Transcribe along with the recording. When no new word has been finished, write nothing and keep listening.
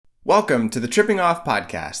Welcome to the Tripping Off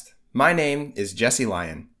Podcast. My name is Jesse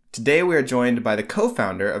Lyon. Today we are joined by the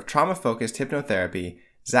co-founder of trauma-focused hypnotherapy,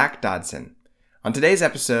 Zach Dodson. On today's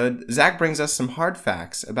episode, Zach brings us some hard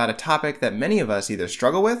facts about a topic that many of us either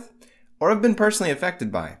struggle with or have been personally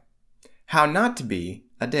affected by. How not to be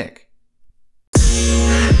a dick.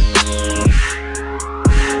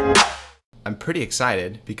 I'm pretty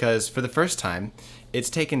excited because for the first time, it's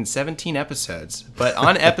taken 17 episodes, but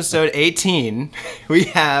on episode 18, we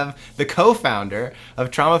have the co-founder of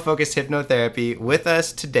trauma-focused hypnotherapy with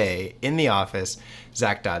us today in the office,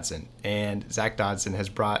 Zach Dodson. And Zach Dodson has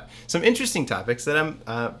brought some interesting topics that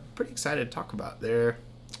I'm pretty excited to talk about. They're,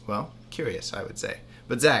 well, curious, I would say.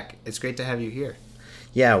 But Zach, it's great to have you here.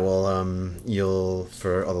 Yeah, well,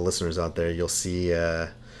 for all the listeners out there, you'll see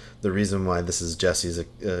the reason why this is Jesse's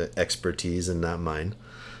expertise and not mine.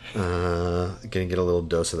 Gonna get a little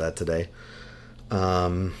dose of that today.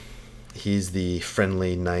 He's the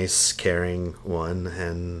friendly, nice, caring one,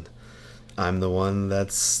 and I'm the one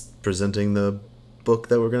that's presenting the book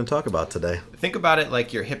that we're going to talk about today. Think about it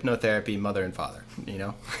like your hypnotherapy mother and father, you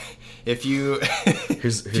know? If you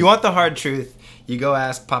if you want the hard truth, you go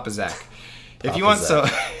ask Papa Zach. If you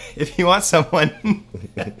want someone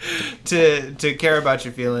to care about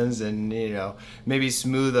your feelings and, you know, maybe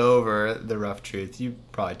smooth over the rough truth, you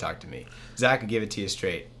probably talk to me. Zach could give it to you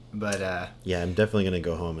straight. But yeah, I'm definitely gonna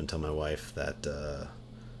go home and tell my wife that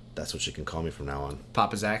that's what she can call me from now on.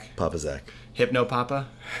 Papa Zach. Papa Zach. Hypno Papa.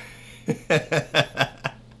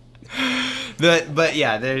 But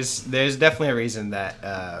yeah, there's definitely a reason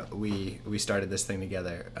that we started this thing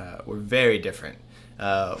together. We're very different.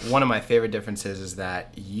 One of my favorite differences is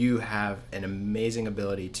that you have an amazing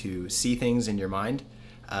ability to see things in your mind.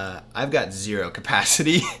 I've got zero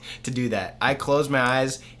capacity to do that. I close my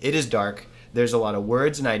eyes. It is dark. There's a lot of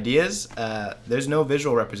words and ideas. There's no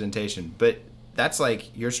visual representation, but that's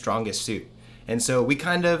like your strongest suit. And so we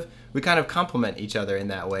kind of complement each other in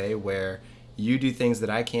that way, where you do things that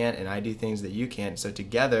I can't and I do things that you can't. So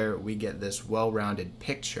together we get this well-rounded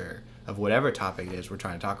picture of whatever topic it is we're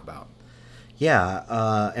trying to talk about.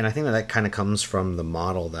 Yeah, and I think that kind of comes from the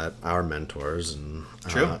model that our mentors and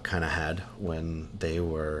kind of had when they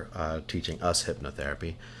were teaching us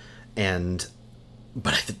hypnotherapy.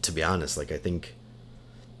 But to be honest, like I think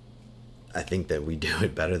that we do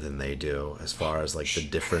it better than they do as far as like the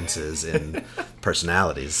differences in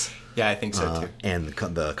personalities. Yeah, I think so too. And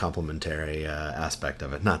the complementary aspect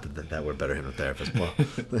of it. Not that we're better hypnotherapists. Well,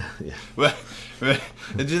 yeah. Well,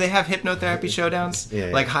 do they have hypnotherapy showdowns?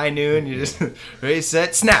 Yeah. Like high noon, you just ready,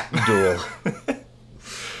 set, snap. Duel.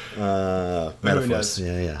 Metaphors.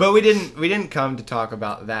 Yeah. But we didn't come to talk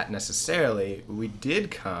about that necessarily. We did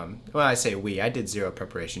come. Well, I say we. I did zero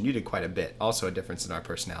preparation. You did quite a bit. Also, a difference in our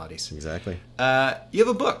personalities. Exactly. You have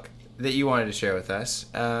a book that you wanted to share with us,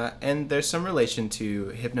 and there's some relation to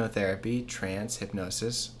hypnotherapy, trance,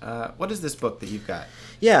 hypnosis. What is this book that you've got?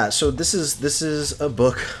 Yeah, so this is a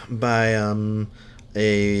book by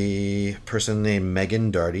a person named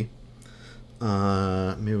Megan Darty.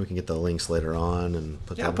 Maybe we can get the links later on and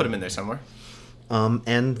put. Yeah, I'll put them in there somewhere.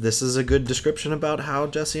 And this is a good description about how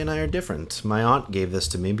Jesse and I are different. My aunt gave this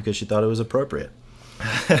to me because she thought it was appropriate.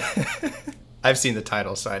 I've seen the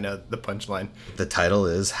title, so I know the punchline. The title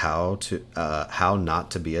is How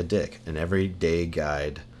Not to Be a Dick, an everyday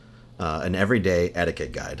guide, an everyday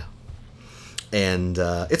etiquette guide. And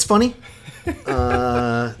it's funny.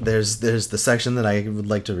 There's the section that I would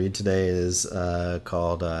like to read today is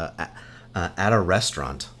called At a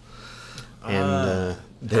Restaurant. And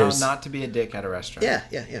there's How not to be a dick at a restaurant. Yeah.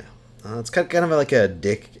 It's kind of like a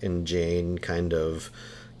Dick and Jane kind of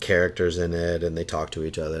characters in it, and they talk to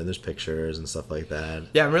each other, and there's pictures and stuff like that.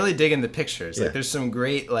 Yeah, I'm really digging the pictures. Yeah. Like, there's some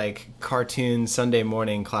great like cartoon Sunday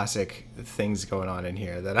morning classic things going on in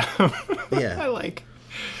here that I like.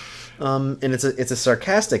 And it's a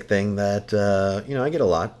sarcastic thing that I get a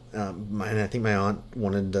lot. And I think my aunt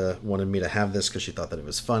wanted me to have this because she thought that it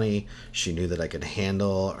was funny. She knew that I could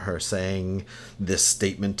handle her saying this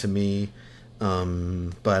statement to me.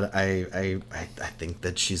 But I think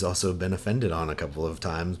that she's also been offended on a couple of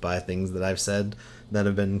times by things that I've said that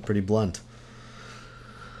have been pretty blunt.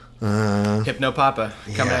 Hypno Papa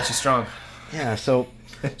coming at you strong. Yeah, so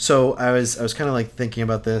I was kind of like thinking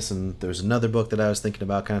about this, and there was another book that I was thinking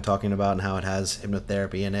about, kind of talking about and how it has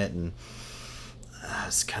hypnotherapy in it, and I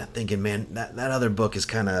was kind of thinking, man, that other book is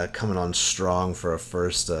kind of coming on strong for a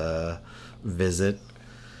first visit,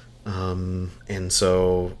 and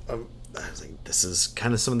so. I was like, this is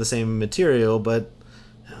kind of some of the same material, but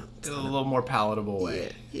a little more palatable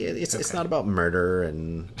way. Yeah, it's not about murder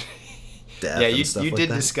and death Yeah, and stuff you like did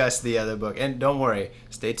that. discuss the other book, and don't worry,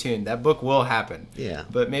 stay tuned. That book will happen. Yeah.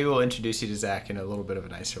 But maybe we'll introduce you to Zach in a little bit of a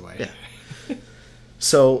nicer way. Yeah.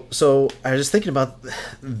 So I was thinking about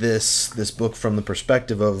this book from the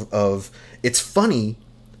perspective of it's funny.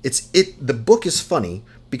 The book is funny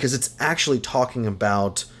because it's actually talking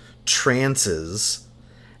about trances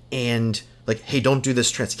and like, hey, don't do this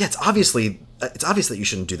trance. Yeah, it's obvious that you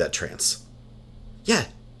shouldn't do that trance. Yeah,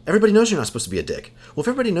 everybody knows you're not supposed to be a dick. Well, if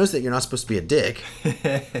everybody knows that you're not supposed to be a dick,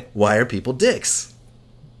 why are people dicks?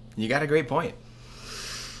 You got a great point.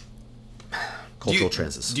 Cultural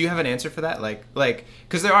trances. Do you have an answer for that? Like,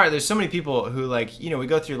 because there's so many people who like, we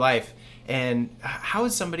go through life, and how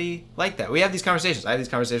is somebody like that? We have these conversations. I have these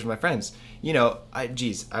conversations with my friends.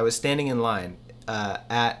 I was standing in line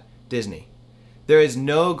at Disney. There is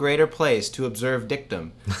no greater place to observe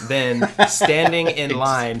dictum than standing in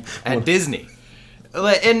line at Disney.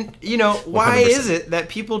 And, why 100%. is it that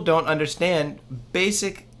people don't understand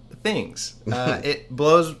basic things? It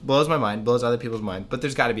blows my mind, blows other people's mind, but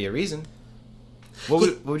there's got to be a reason.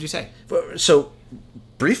 What would you say? So,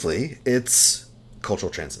 briefly, it's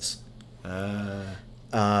cultural trances.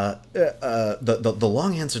 The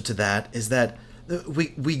long answer to that is that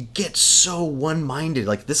we get so one-minded.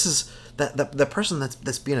 Like, this is the person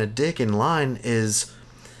that's being a dick in line is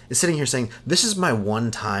sitting here saying, "This is my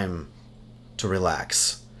one time to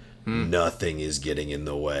relax. Nothing is getting in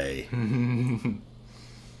the way."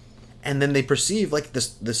 And then they perceive like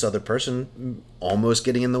this other person almost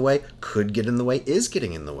getting in the way, could get in the way, is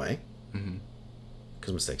getting in the way,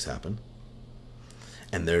 because mistakes happen.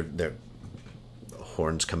 And their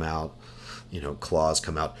horns come out, claws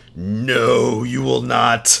come out. No, you will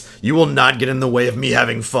not. You will not get in the way of me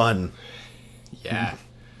having fun. Yeah.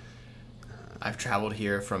 I've traveled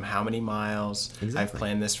here from how many miles? Exactly. I've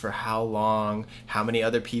planned this for how long? How many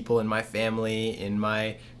other people in my family, in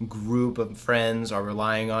my group of friends are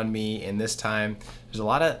relying on me in this time? There's a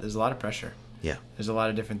lot of pressure. Yeah. There's a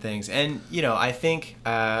lot of different things. And, I think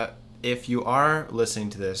if you are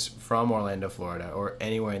listening to this from Orlando, Florida, or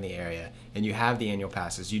anywhere in the area, and you have the annual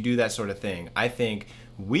passes, you do that sort of thing, I think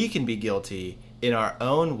we can be guilty in our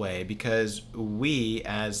own way, because we,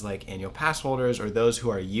 as like annual pass holders or those who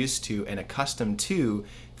are used to and accustomed to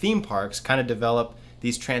theme parks, kind of develop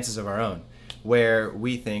these trances of our own, where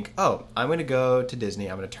we think, oh, I'm going to go to Disney,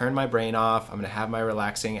 I'm going to turn my brain off, I'm going to have my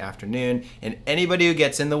relaxing afternoon, and anybody who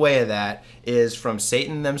gets in the way of that is from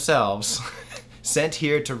Satan themselves, sent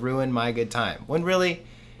here to ruin my good time. When really,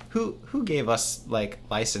 who gave us like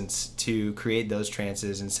license to create those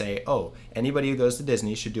trances and say, oh, anybody who goes to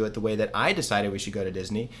Disney should do it the way that I decided we should go to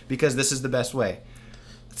Disney because this is the best way?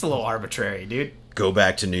 That's a little arbitrary, dude. Go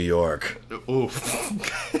back to New York. Oof.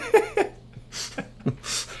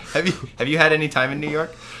 Have you had any time in New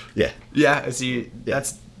York? Yeah. Yeah. See,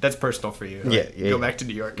 that's personal for you. Yeah. Go back to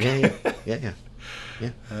New York. Yeah.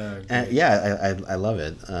 I love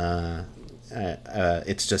it.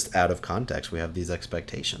 It's just out of context. We have these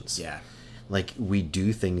expectations. Yeah. Like, we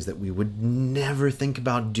do things that we would never think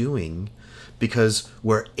about doing because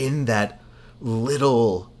we're in that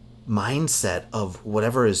little mindset of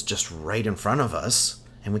whatever is just right in front of us,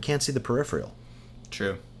 and we can't see the peripheral.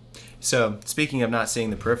 True. So, speaking of not seeing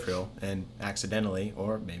the peripheral and accidentally,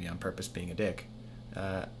 or maybe on purpose, being a dick,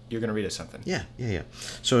 you're going to read us something. Yeah.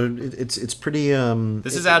 So it's pretty...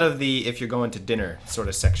 This is out of the if you're going to dinner sort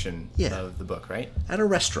of section Yeah. of the book, right? At a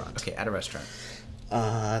restaurant. Okay, at a restaurant.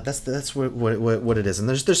 That's what it is, and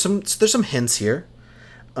there's some hints here,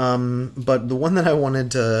 but the one that I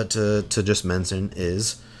wanted to just mention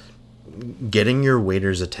is getting your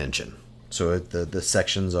waiter's attention. So the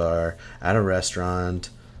sections are at a restaurant.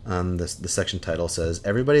 The section title says,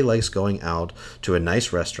 "Everybody likes going out to a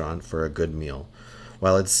nice restaurant for a good meal.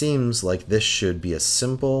 While it seems like this should be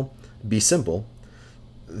simple,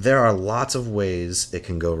 there are lots of ways it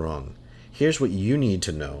can go wrong. Here's what you need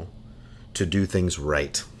to know to do things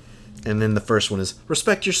right." And then the first one is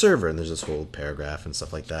respect your server, and there's this whole paragraph and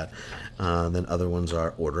stuff like that. Then other ones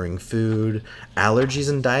are ordering food, allergies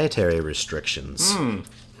and dietary restrictions.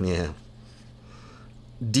 Yeah.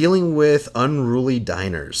 Dealing with unruly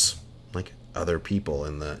diners, like other people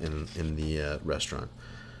in the restaurant.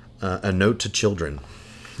 A note to children.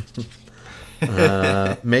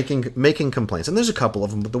 Making complaints, and there's a couple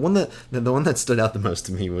of them, but the one that stood out the most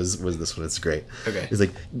to me was this one. It's great. Okay. It's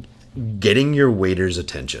like getting your waiter's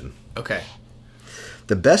attention. Okay.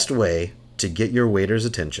 The best way to get your waiter's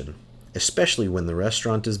attention, especially when the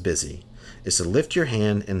restaurant is busy, is to lift your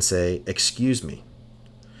hand and say, "Excuse me,"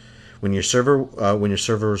 when your server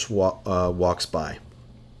walks by.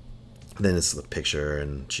 Then it's the picture,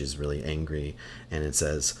 and she's really angry, and it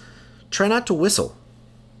says, "Try not to whistle."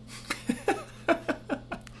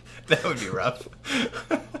 That would be rough.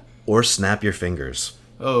 or snap your fingers.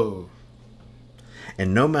 Oh.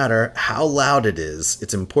 And no matter how loud it is,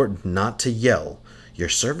 it's important not to yell. Your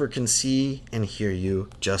server can see and hear you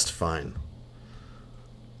just fine.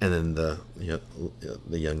 And then the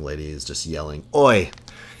young lady is just yelling, "Oi!"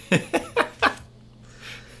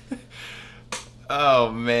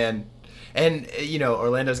 Oh man. And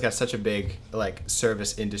Orlando's got such a big like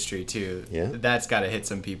service industry too. Yeah. That's got to hit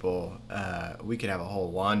some people. We could have a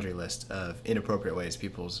whole laundry list of inappropriate ways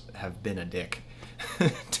people have been a dick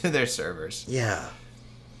to their servers. Yeah.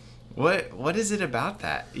 What is it about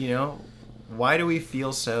that? Why do we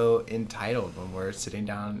feel so entitled when we're sitting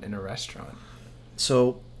down in a restaurant?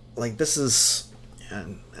 So, like, this is,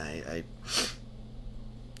 I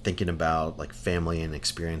thinking about like family and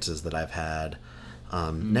experiences that I've had.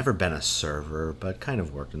 Never been a server, but kind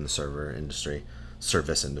of worked in the service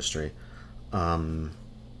industry, owning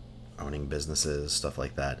businesses, stuff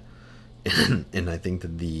like that. And I think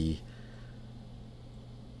that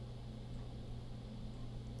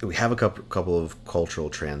we have a couple of cultural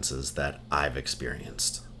trances that I've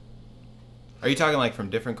experienced. Are you talking like from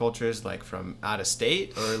different cultures, like from out of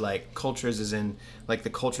state, or like cultures as in like the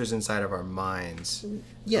cultures inside of our minds?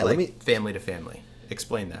 Yeah, like family to family.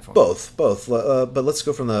 Explain that for me. Both. But let's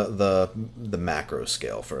go from the macro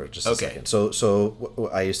scale for just a second. So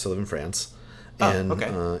I used to live in France, and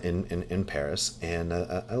in Paris, and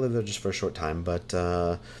I lived there just for a short time. But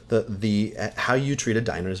the how you treat a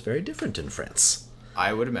diner is very different in France.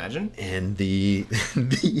 I would imagine. And the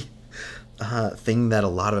thing that a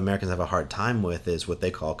lot of Americans have a hard time with is what they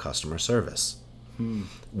call customer service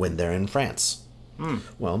when they're in France.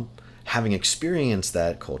 Well, having experienced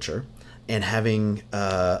that culture and having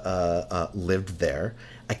lived there,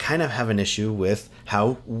 I kind of have an issue with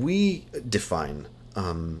how we define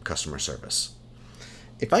customer service.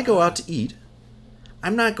 If I go out to eat,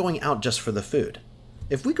 I'm not going out just for the food.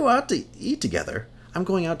 If we go out to eat together, I'm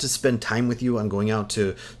going out to spend time with you. I'm going out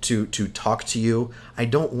to talk to you. I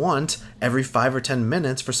don't want every 5 or 10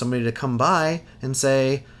 minutes for somebody to come by and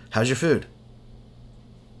say, "How's your food?"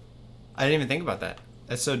 I didn't even think about that.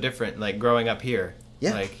 That's so different. Like growing up here,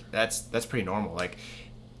 yeah, like that's pretty normal. Like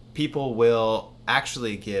people will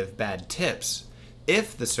actually give bad tips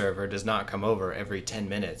if the server does not come over every 10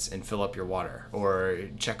 minutes and fill up your water or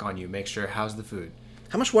check on you, make sure how's the food.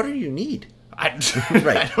 How much water do you need? I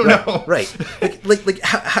don't know. Right. Like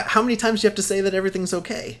how many times do you have to say that everything's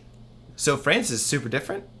okay? So France is super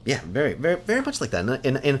different? Yeah, very, very, very much like that.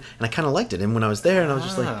 And I kind of liked it. And when I was there, and I was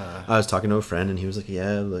just like, I was talking to a friend, and he was like,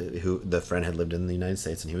 the friend had lived in the United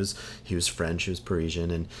States, and he was French, he was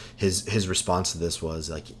Parisian, and his response to this was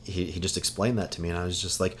like, he just explained that to me, and I was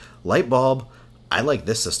just like, light bulb, I like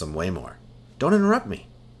this system way more. Don't interrupt me.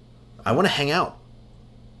 I want to hang out.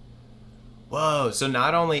 Whoa, so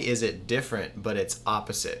not only is it different, but it's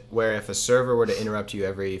opposite. Where if a server were to interrupt you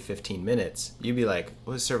every 15 minutes, you'd be like,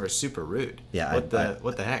 well, this server's super rude. Yeah. What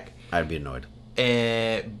the heck? I'd be annoyed.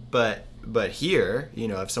 But here,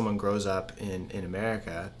 if someone grows up in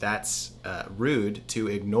America, that's rude to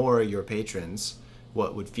ignore your patrons,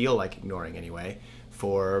 what would feel like ignoring anyway,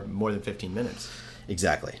 for more than 15 minutes.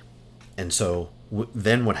 Exactly. And so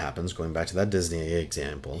then what happens, going back to that Disney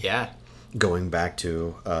example. Yeah. Going back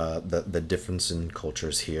to the difference in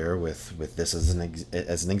cultures here with this as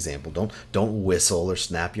an example, don't whistle or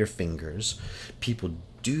snap your fingers. People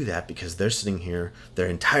do that because they're sitting here. Their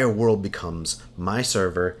entire world becomes, my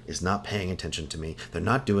server is not paying attention to me. They're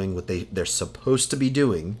not doing what they're supposed to be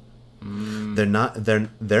doing. They're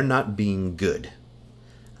not being good.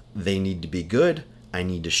 They need to be good. I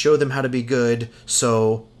need to show them how to be good.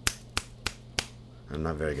 So I'm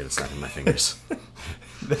not very good at snapping my fingers.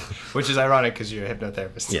 Which is ironic because you're a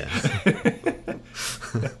hypnotherapist. Yeah.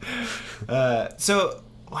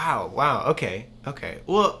 Wow. Okay.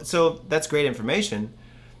 Well, so that's great information.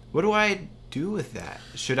 What do I do with that?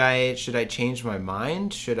 Should I change my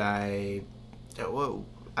mind? I don't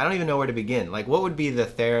even know where to begin. Like, what would be the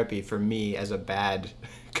therapy for me as a bad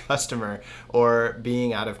customer or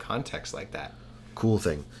being out of context like that? Cool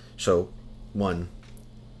thing. So, one,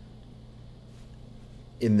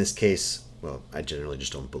 in this case, well, I generally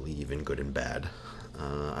just don't believe in good and bad.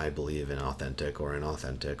 I believe in authentic or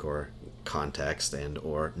inauthentic or context and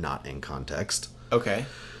or not in context. Okay.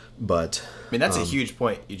 But I mean, that's a huge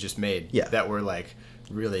point you just made. Yeah. That we're like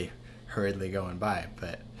really hurriedly going by.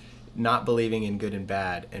 But not believing in good and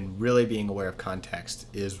bad and really being aware of context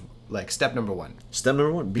is like step number one. Step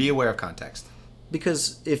number one. Be aware of context.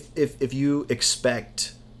 Because if you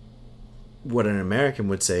expect what an American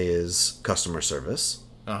would say is customer service,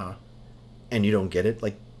 Uh-huh. and you don't get it,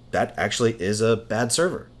 like, that actually is a bad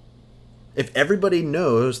server. If everybody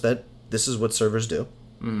knows that this is what servers do,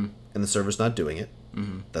 and the server's not doing it,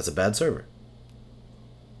 that's a bad server.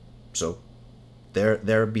 So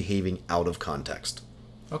they're behaving out of context.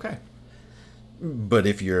 Okay. But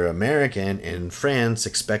if you're American in France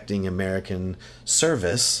expecting American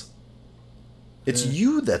service, it's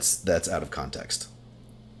you that's out of context.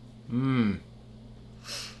 So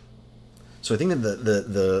I think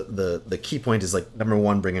that the key point is, like, number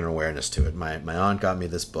one, bringing awareness to it. My aunt got me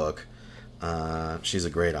this book. She's a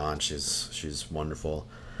great aunt. She's wonderful.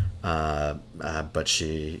 But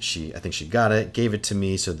she I think she got it, gave it to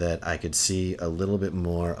me so that I could see a little bit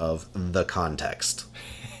more of the context.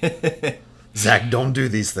 Zach, don't do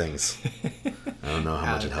these things. I don't know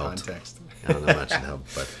how much it helped. Context. I don't know how much it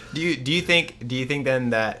helped, but Do you think then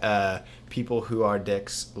that people who are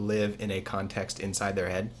dicks live in a context inside their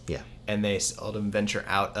head? yeah. And they seldom venture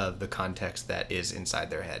out of the context that is inside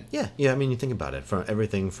their head. Yeah. I mean, you think about it. From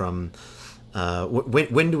everything from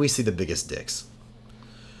when do we see the biggest dicks?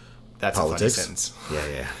 That's Politics? a funny sentence.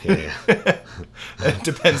 Yeah. It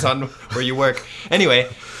depends on where you work. Anyway,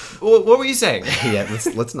 what were you saying? Yeah.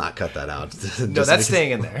 Let's not cut that out. No, that's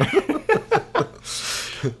staying in there.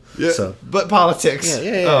 Yeah. So, But politics.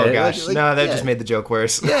 Yeah. Oh gosh, Like, no, that yeah. just made the joke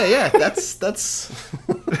worse. yeah.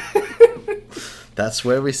 That's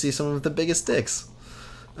where we see some of the biggest dicks,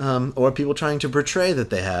 or people trying to portray that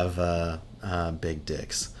they have big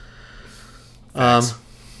dicks. Facts.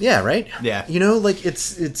 Yeah, right. Yeah. You know, like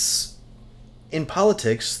it's in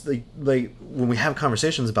politics. Like when we have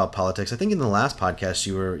conversations about politics, I think in the last podcast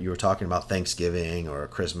you were talking about Thanksgiving or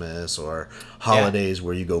Christmas or holidays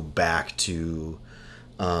where you go back to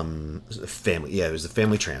family. Yeah, it was the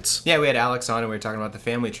family trance. Yeah, we had Alex on and we were talking about the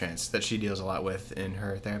family trance that she deals a lot with in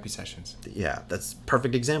her therapy sessions. Yeah, that's a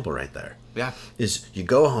perfect example right there. Yeah. Is you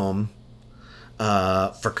go home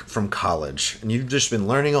from college and you've just been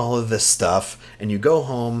learning all of this stuff, and you go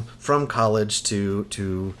home from college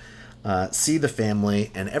to see the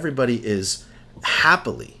family, and everybody is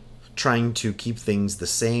happily trying to keep things the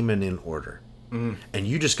same and in order. And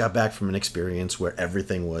you just got back from an experience where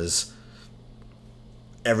everything was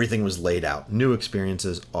laid out, new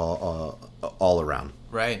experiences all around.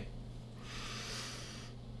 Right.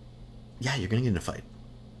 Yeah, you're gonna get in a fight.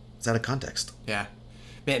 It's out of context. Yeah.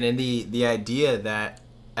 Man, and the idea that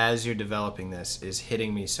as you're developing this is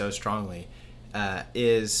hitting me so strongly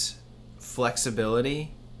is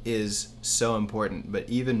flexibility is so important. But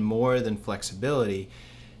even more than flexibility,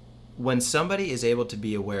 when somebody is able to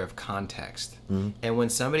be aware of context, and when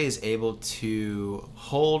somebody is able to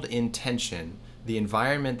hold in tension the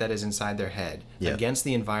environment that is inside their head against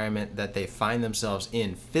the environment that they find themselves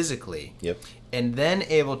in physically, and then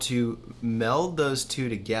able to meld those two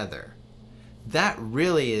together, that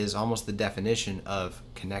really is almost the definition of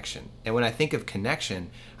connection. And when I think of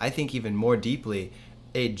connection, I think even more deeply,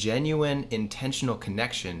 a genuine, intentional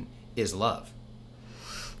connection is love,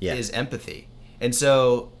 is empathy. And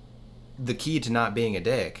so the key to not being a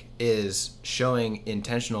dick is showing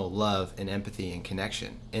intentional love and empathy and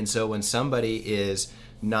connection. And so when somebody is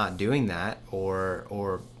not doing that,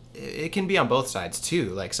 or it can be on both sides too,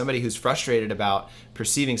 like somebody who's frustrated about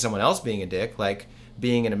perceiving someone else being a dick, like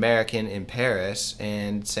being an American in Paris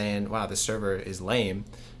and saying, wow, this server is lame,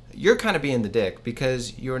 you're kind of being the dick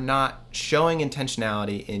because you're not showing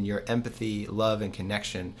intentionality in your empathy, love, and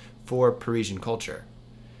connection for Parisian culture.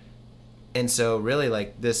 And so really,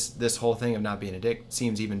 like, this whole thing of not being a dick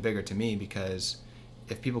seems even bigger to me, because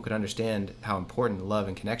if people could understand how important love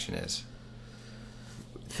and connection is,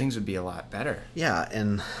 things would be a lot better. Yeah,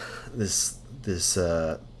 and this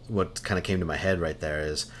what kind of came to my head right there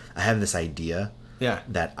is I have this idea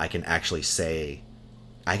that I can actually say,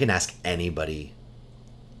 I can ask anybody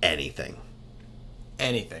anything.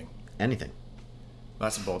 Anything. Well,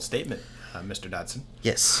 that's a bold statement, Mr. Dodson.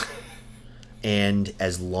 Yes. And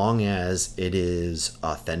as long as it is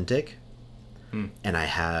authentic, and I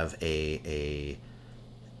have even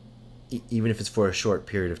if it's for a short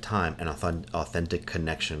period of time, an authentic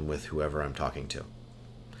connection with whoever I'm talking to.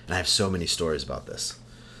 And I have so many stories about this.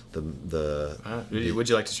 Would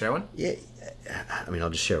you like to share one? Yeah, I mean,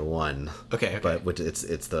 I'll just share one. Okay. But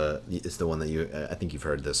it's the one that I think you've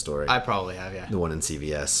heard this story. I probably have, yeah. The one in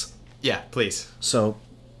CVS. Yeah, please. So,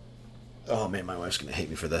 oh man, my wife's gonna hate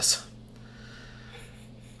me for this.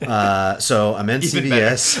 So I'm in Even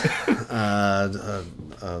CVS,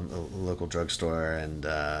 a local drugstore, and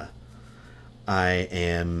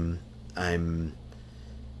I'm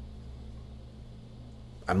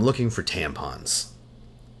looking for tampons,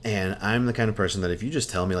 And I'm the kind of person that if you just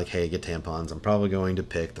tell me like, hey, get tampons, I'm probably going to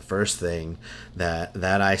pick the first thing that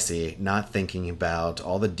I see, not thinking about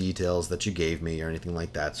all the details that you gave me or anything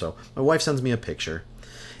like that. So my wife sends me a picture.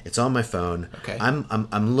 It's on my phone. Okay.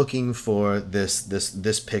 I'm looking for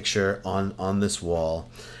this picture on this wall,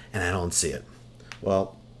 and I don't see it.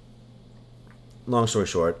 Well, long story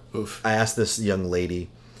short, Oof. I asked this young lady,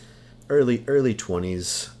 early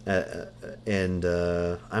 20s, and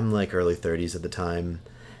I'm like early 30s at the time,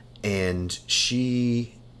 and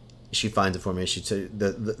she finds it for me. She said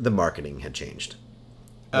the marketing had changed.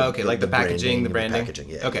 Okay, like the packaging, the branding. Packaging,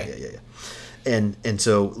 yeah. Okay. Yeah. And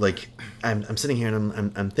so like I'm sitting here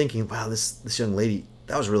and I'm thinking, wow, this young lady,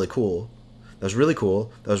 that was really cool. That was really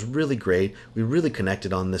cool. That was really great. We really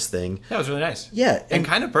connected on this thing. That was really nice. Yeah, and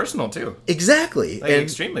kind of personal too. Exactly. Like and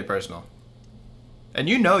extremely personal. And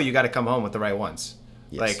you know you got to come home with the right ones.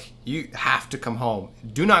 Yes. Like you have to come home.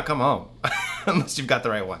 Do not come home unless you've got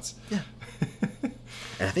the right ones. Yeah.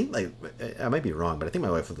 And I think, like, I might be wrong, but I think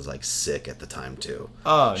my wife was like sick at the time too.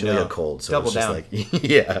 Oh, she no. had like a cold, so Double it was just down. like,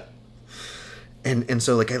 yeah. And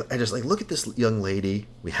so like I just like look at this young lady.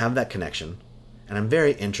 We have that connection, and I'm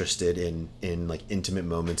very interested in like intimate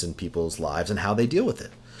moments in people's lives and how they deal with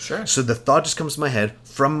it. Sure. So the thought just comes to my head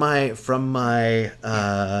from my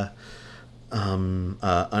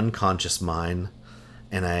unconscious mind,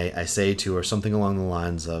 and I say to her something along the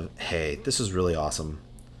lines of, "Hey, this is really awesome.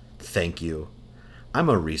 Thank you. I'm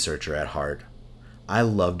a researcher at heart. I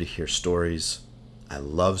love to hear stories. I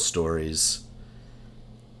love stories.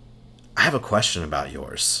 I have a question about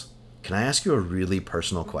yours. Can I ask you a really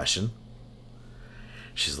personal question?"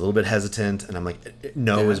 She's a little bit hesitant, and I'm like,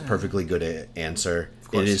 no is perfectly good answer.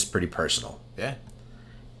 It is pretty personal. Yeah.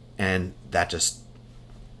 And that just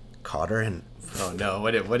caught her, and Oh no!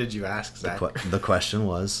 What did you ask, Zach? the question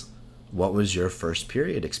was, what was your first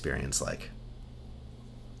period experience like?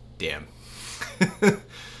 Damn.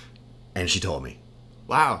 And she told me.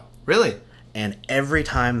 Wow. Really? And every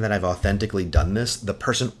time that I've authentically done this, the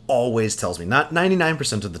person always tells me, not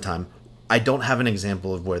 99% of the time, I don't have an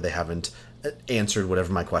example of where they haven't answered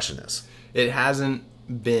whatever my question is. It hasn't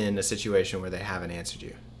been a situation where they haven't answered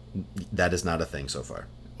you. That is not a thing so far.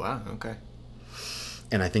 Wow. Okay.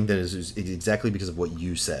 And I think that is exactly because of what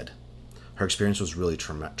you said. Her experience was really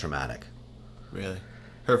traumatic. Really?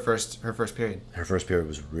 Her first period. Her first period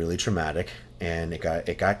was really traumatic, and it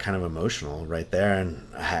got kind of emotional right there. And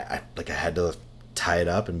I had to tie it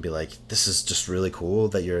up and be like, "This is just really cool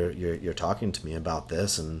that you're talking to me about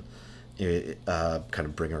this," and kind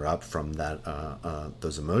of bring her up from that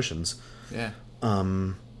those emotions. Yeah.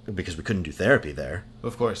 Because we couldn't do therapy there.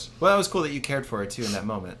 Of course. Well, it was cool that you cared for her too in that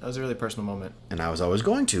moment. That was a really personal moment. And I was always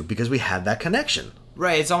going to, because we had that connection.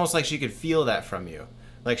 Right. It's almost like she could feel that from you.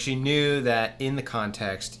 Like she knew that in the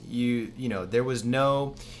context, you know, there was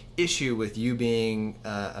no issue with you being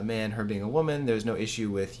a man, her being a woman. There was no issue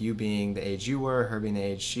with you being the age you were, her being the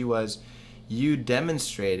age she was. You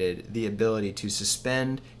demonstrated the ability to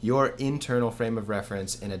suspend your internal frame of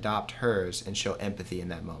reference and adopt hers and show empathy in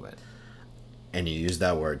that moment. And you used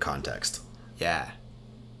that word, context. Yeah.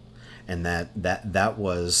 And that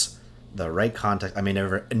was the right context. I may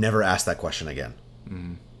never ask that question again.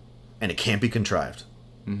 Mm-hmm. And it can't be contrived.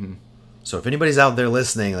 Mm-hmm. So if anybody's out there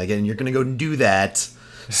listening, like, and you're gonna go do that,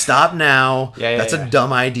 stop now. That's a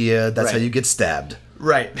dumb idea. That's how you get stabbed.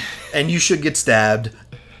 Right. And you should get stabbed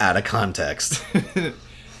out of context.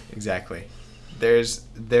 Exactly.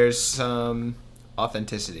 There's some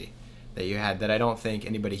authenticity that you had that I don't think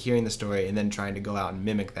anybody hearing the story and then trying to go out and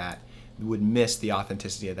mimic that would miss the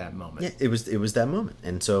authenticity of that moment. Yeah, it was that moment.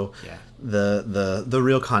 And so Yeah. the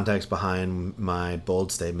real context behind my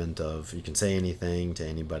bold statement of you can say anything to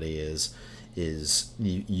anybody is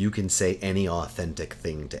you can say any authentic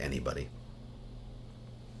thing to anybody.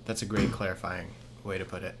 That's a great clarifying way to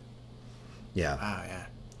put it. Yeah. Wow, yeah.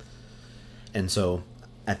 And so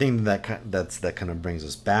I think that kind of brings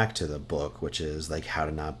us back to the book, which is like how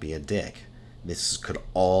to not be a dick. This could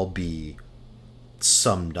all be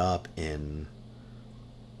summed up in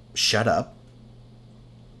shut up,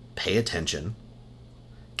 pay attention,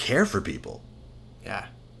 care for people. Yeah.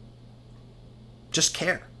 Just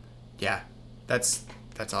care. Yeah. That's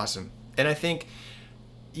awesome. And I think,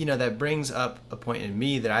 you know, that brings up a point in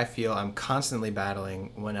me that I feel I'm constantly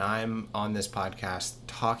battling when I'm on this podcast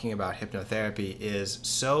talking about hypnotherapy is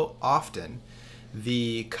so often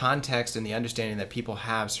the context and the understanding that people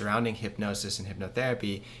have surrounding hypnosis and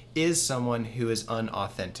hypnotherapy is someone who is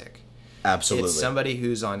unauthentic. Absolutely. It's somebody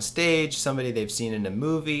who's on stage, somebody they've seen in a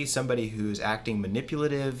movie, somebody who's acting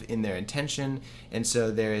manipulative in their intention. And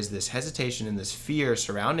so there is this hesitation and this fear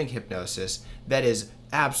surrounding hypnosis that is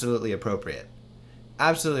absolutely appropriate.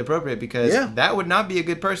 absolutely appropriate because Yeah. that would not be a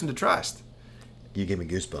good person to trust. You gave me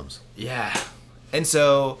goosebumps. Yeah. And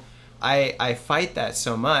so I fight that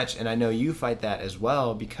so much, and I know you fight that as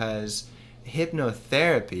well, because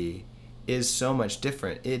hypnotherapy is so much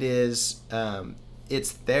different. It is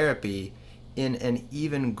it's therapy in an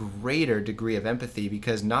even greater degree of empathy,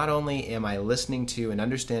 because not only am I listening to and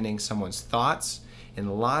understanding someone's thoughts and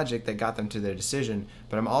the logic that got them to their decision,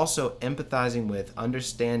 but I'm also empathizing with,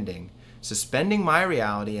 understanding, suspending my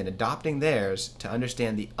reality and adopting theirs to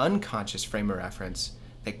understand the unconscious frame of reference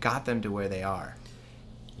that got them to where they are.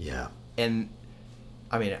 Yeah. And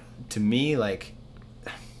I mean, to me, like,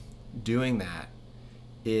 doing that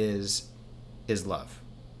is love.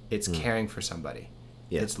 It's caring for somebody.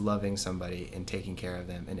 Yeah. It's loving somebody and taking care of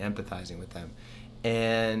them and empathizing with them.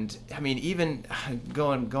 And I mean, even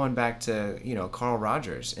going back to, you know, Carl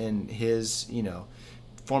Rogers and his, you know,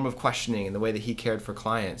 form of questioning and the way that he cared for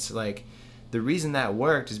clients. Like, the reason that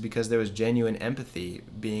worked is because there was genuine empathy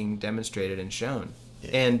being demonstrated and shown. Yeah.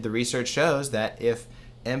 And the research shows that if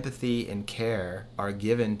empathy and care are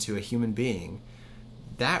given to a human being,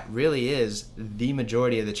 that really is the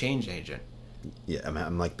majority of the change agent. Yeah,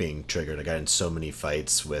 I'm like being triggered. I got in so many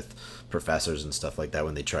fights with professors and stuff like that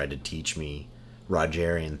when they tried to teach me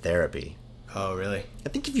Rogerian therapy. Oh, really? I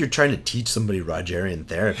think if you're trying to teach somebody Rogerian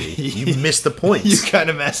therapy, you miss the points. You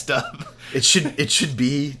kind of messed up. It should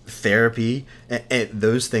be therapy, and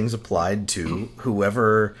those things applied to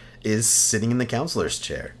whoever is sitting in the counselor's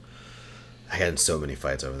chair. I got in so many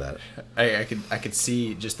fights over that. I could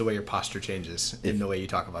see just the way your posture changes in the way you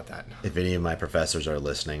talk about that. If any of my professors are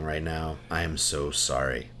listening right now, I am so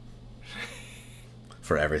sorry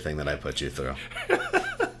for everything that I put you through.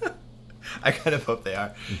 I kind of hope they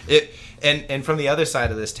are. And from the other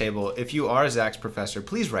side of this table, if you are Zach's professor,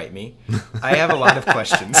 please write me. I have a lot of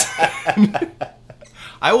questions.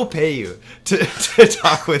 I will pay you to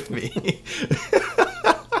talk with me.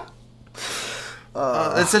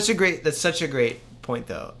 That's such a great point,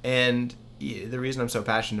 though. And the reason I'm so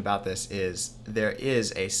passionate about this is there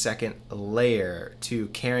is a second layer to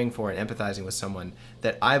caring for and empathizing with someone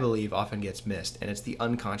that I believe often gets missed, and it's the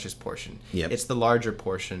unconscious portion. Yep. It's the larger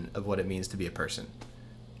portion of what it means to be a person.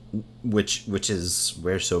 Which is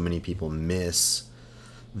where so many people miss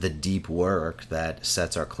the deep work that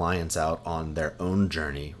sets our clients out on their own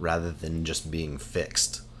journey, rather than just being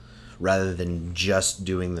fixed, rather than just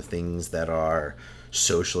doing the things that are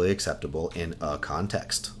socially acceptable in a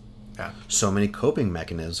context. Yeah. So many coping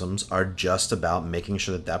mechanisms are just about making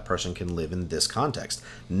sure that that person can live in this context,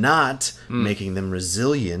 not making them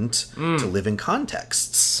resilient to live in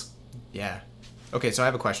contexts. Yeah. Okay, so I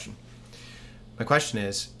have a question. My question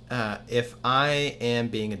is, if I am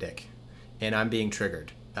being a dick and I'm being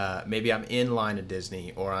triggered, maybe I'm in line at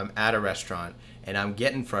Disney or I'm at a restaurant and I'm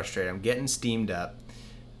getting frustrated, I'm getting steamed up,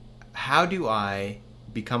 how do I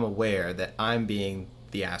become aware that I'm being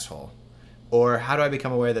the asshole? Or how do I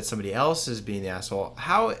become aware that somebody else is being the asshole?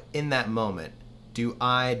 How, in that moment, do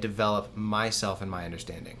I develop myself and my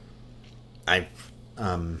understanding?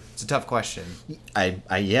 It's a tough question.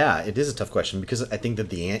 Yeah, it is a tough question, because I think that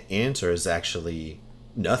the answer is actually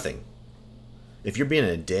nothing. If you're being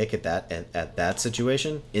a dick at that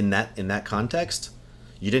situation, in that context,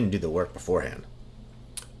 you didn't do the work beforehand.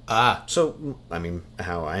 So, I mean,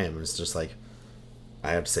 how I am is just like,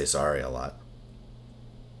 I have to say sorry a lot.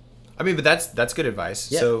 I mean, but that's good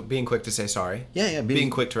advice. Yeah. So being quick to say sorry. Yeah. Being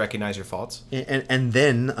quick to recognize your faults. And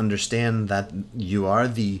then understand that you are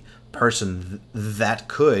the person that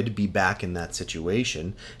could be back in that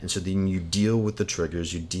situation. And so then you deal with the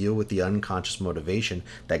triggers, you deal with the unconscious motivation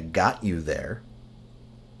that got you there.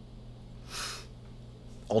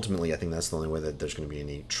 Ultimately, I think that's the only way that there's going to be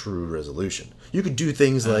any true resolution. You could do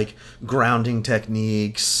things like grounding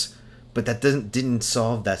techniques, but that didn't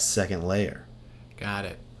solve that second layer. Got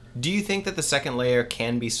it. Do you think that the second layer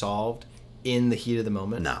can be solved in the heat of the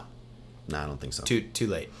moment? No, I don't think so. Too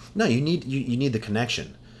late. No, you need the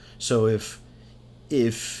connection. So if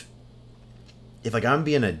like I'm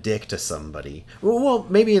being a dick to somebody, well,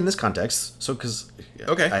 maybe in this context. So because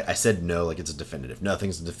Okay. I said no, like it's a definitive.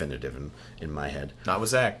 Nothing's definitive in my head. Not with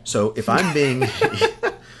Zach. So if I'm being,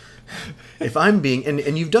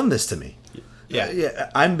 and you've done this to me. Yeah.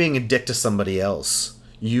 I'm being a dick to somebody else.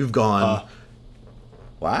 You've gone,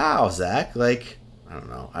 wow, Zach. Like, I don't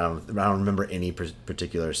know. I don't remember any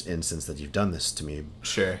particular instance that you've done this to me.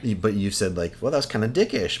 Sure. But you've said like, well, that was kind of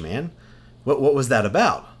dickish, man. What was that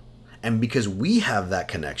about? And because we have that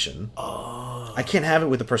connection, I can't have it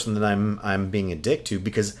with the person that I'm being a dick to,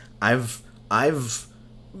 because I've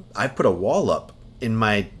put a wall up in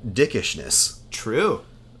my dickishness True.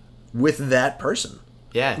 with that person.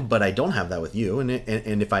 Yeah. But I don't have that with you. And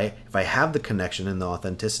if I have the connection and the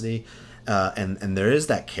authenticity, and there is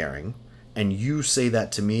that caring, and you say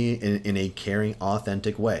that to me in a caring,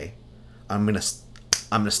 authentic way, I'm gonna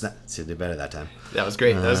snap. See, I did better that time. That was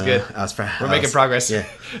great. That was good. We're making progress.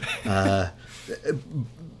 Yeah.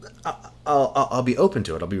 I'll be open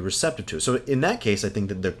to it. I'll be receptive to it. So in that case, I think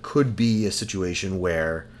that there could be a situation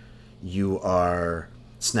where you are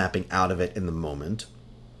snapping out of it in the moment.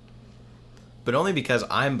 But only because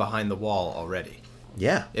I'm behind the wall already.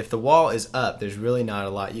 Yeah. If the wall is up, there's really not a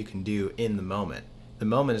lot you can do in the moment. The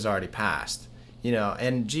moment is already passed. You know,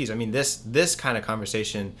 and geez, I mean, this kind of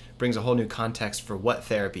conversation brings a whole new context for what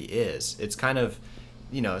therapy is. It's kind of,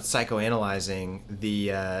 you know, psychoanalyzing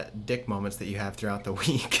the dick moments that you have throughout the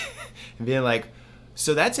week and being like,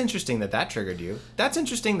 so that's interesting that triggered you. That's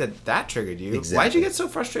interesting that triggered you. Exactly. Why'd you get so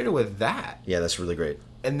frustrated with that? Yeah, that's really great.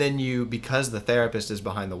 And then because the therapist is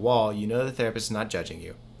behind the wall, you know the therapist is not judging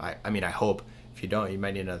you. I mean, I hope. If you don't, you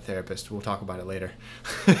might need another therapist. We'll talk about it later.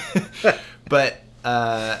 But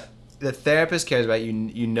the therapist cares about you.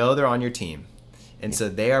 You know they're on your team. And so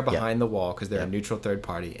they are behind the wall because they're a neutral third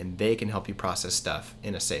party, and they can help you process stuff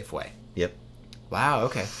in a safe way. Yep. Wow,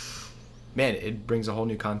 okay. Man, it brings a whole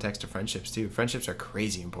new context to friendships, too. Friendships are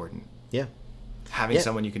crazy important. Yeah. Having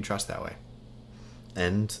someone you can trust that way.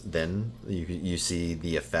 And then you see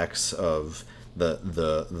the effects of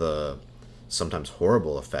the sometimes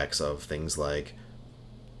horrible effects of things like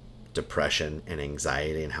depression and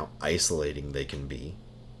anxiety and how isolating they can be,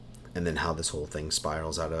 and then how this whole thing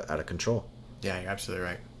spirals out of control. Yeah, you're absolutely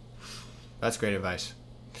right. That's great advice.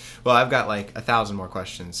 Well, I've got like 1,000 more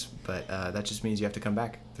questions, but that just means you have to come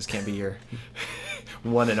back. This can't be your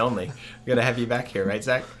one and only. We gotta have you back here, right,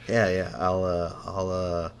 Zach? Yeah.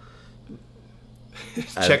 I'll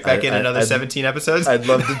check back in another 17 episodes. I'd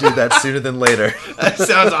love to do that sooner than later. That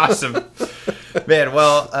sounds awesome. Man,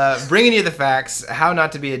 well, bringing you the facts, how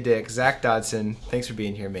not to be a dick. Zach Dodson, thanks for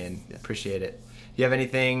being here, man. Appreciate it. You have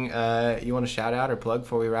anything you want to shout out or plug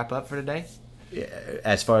before we wrap up for today? Yeah,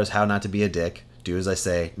 as far as how not to be a dick, do as I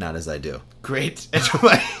say, not as I do. Great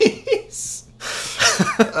advice.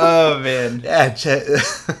 Oh, man. Yeah, check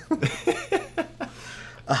us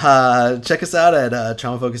out at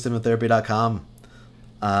traumafocusedhypnotherapy.com.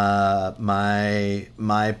 My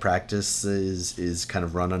practice is kind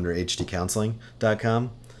of run under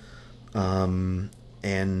hdcounseling.com.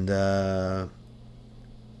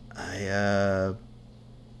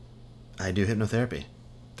 I do hypnotherapy.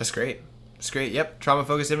 That's great. That's great. Yep.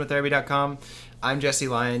 TraumaFocusedHypnotherapy.com. I'm Jesse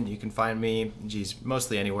Lyon. You can find me,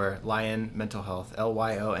 mostly anywhere. Lyon Mental Health.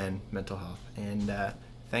 Lyon Mental Health. And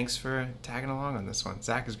thanks for tagging along on this one.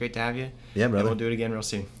 Zach, it's great to have you. Yeah, brother. And we'll do it again real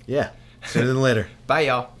soon. Yeah. Sooner than later. Bye,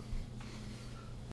 y'all.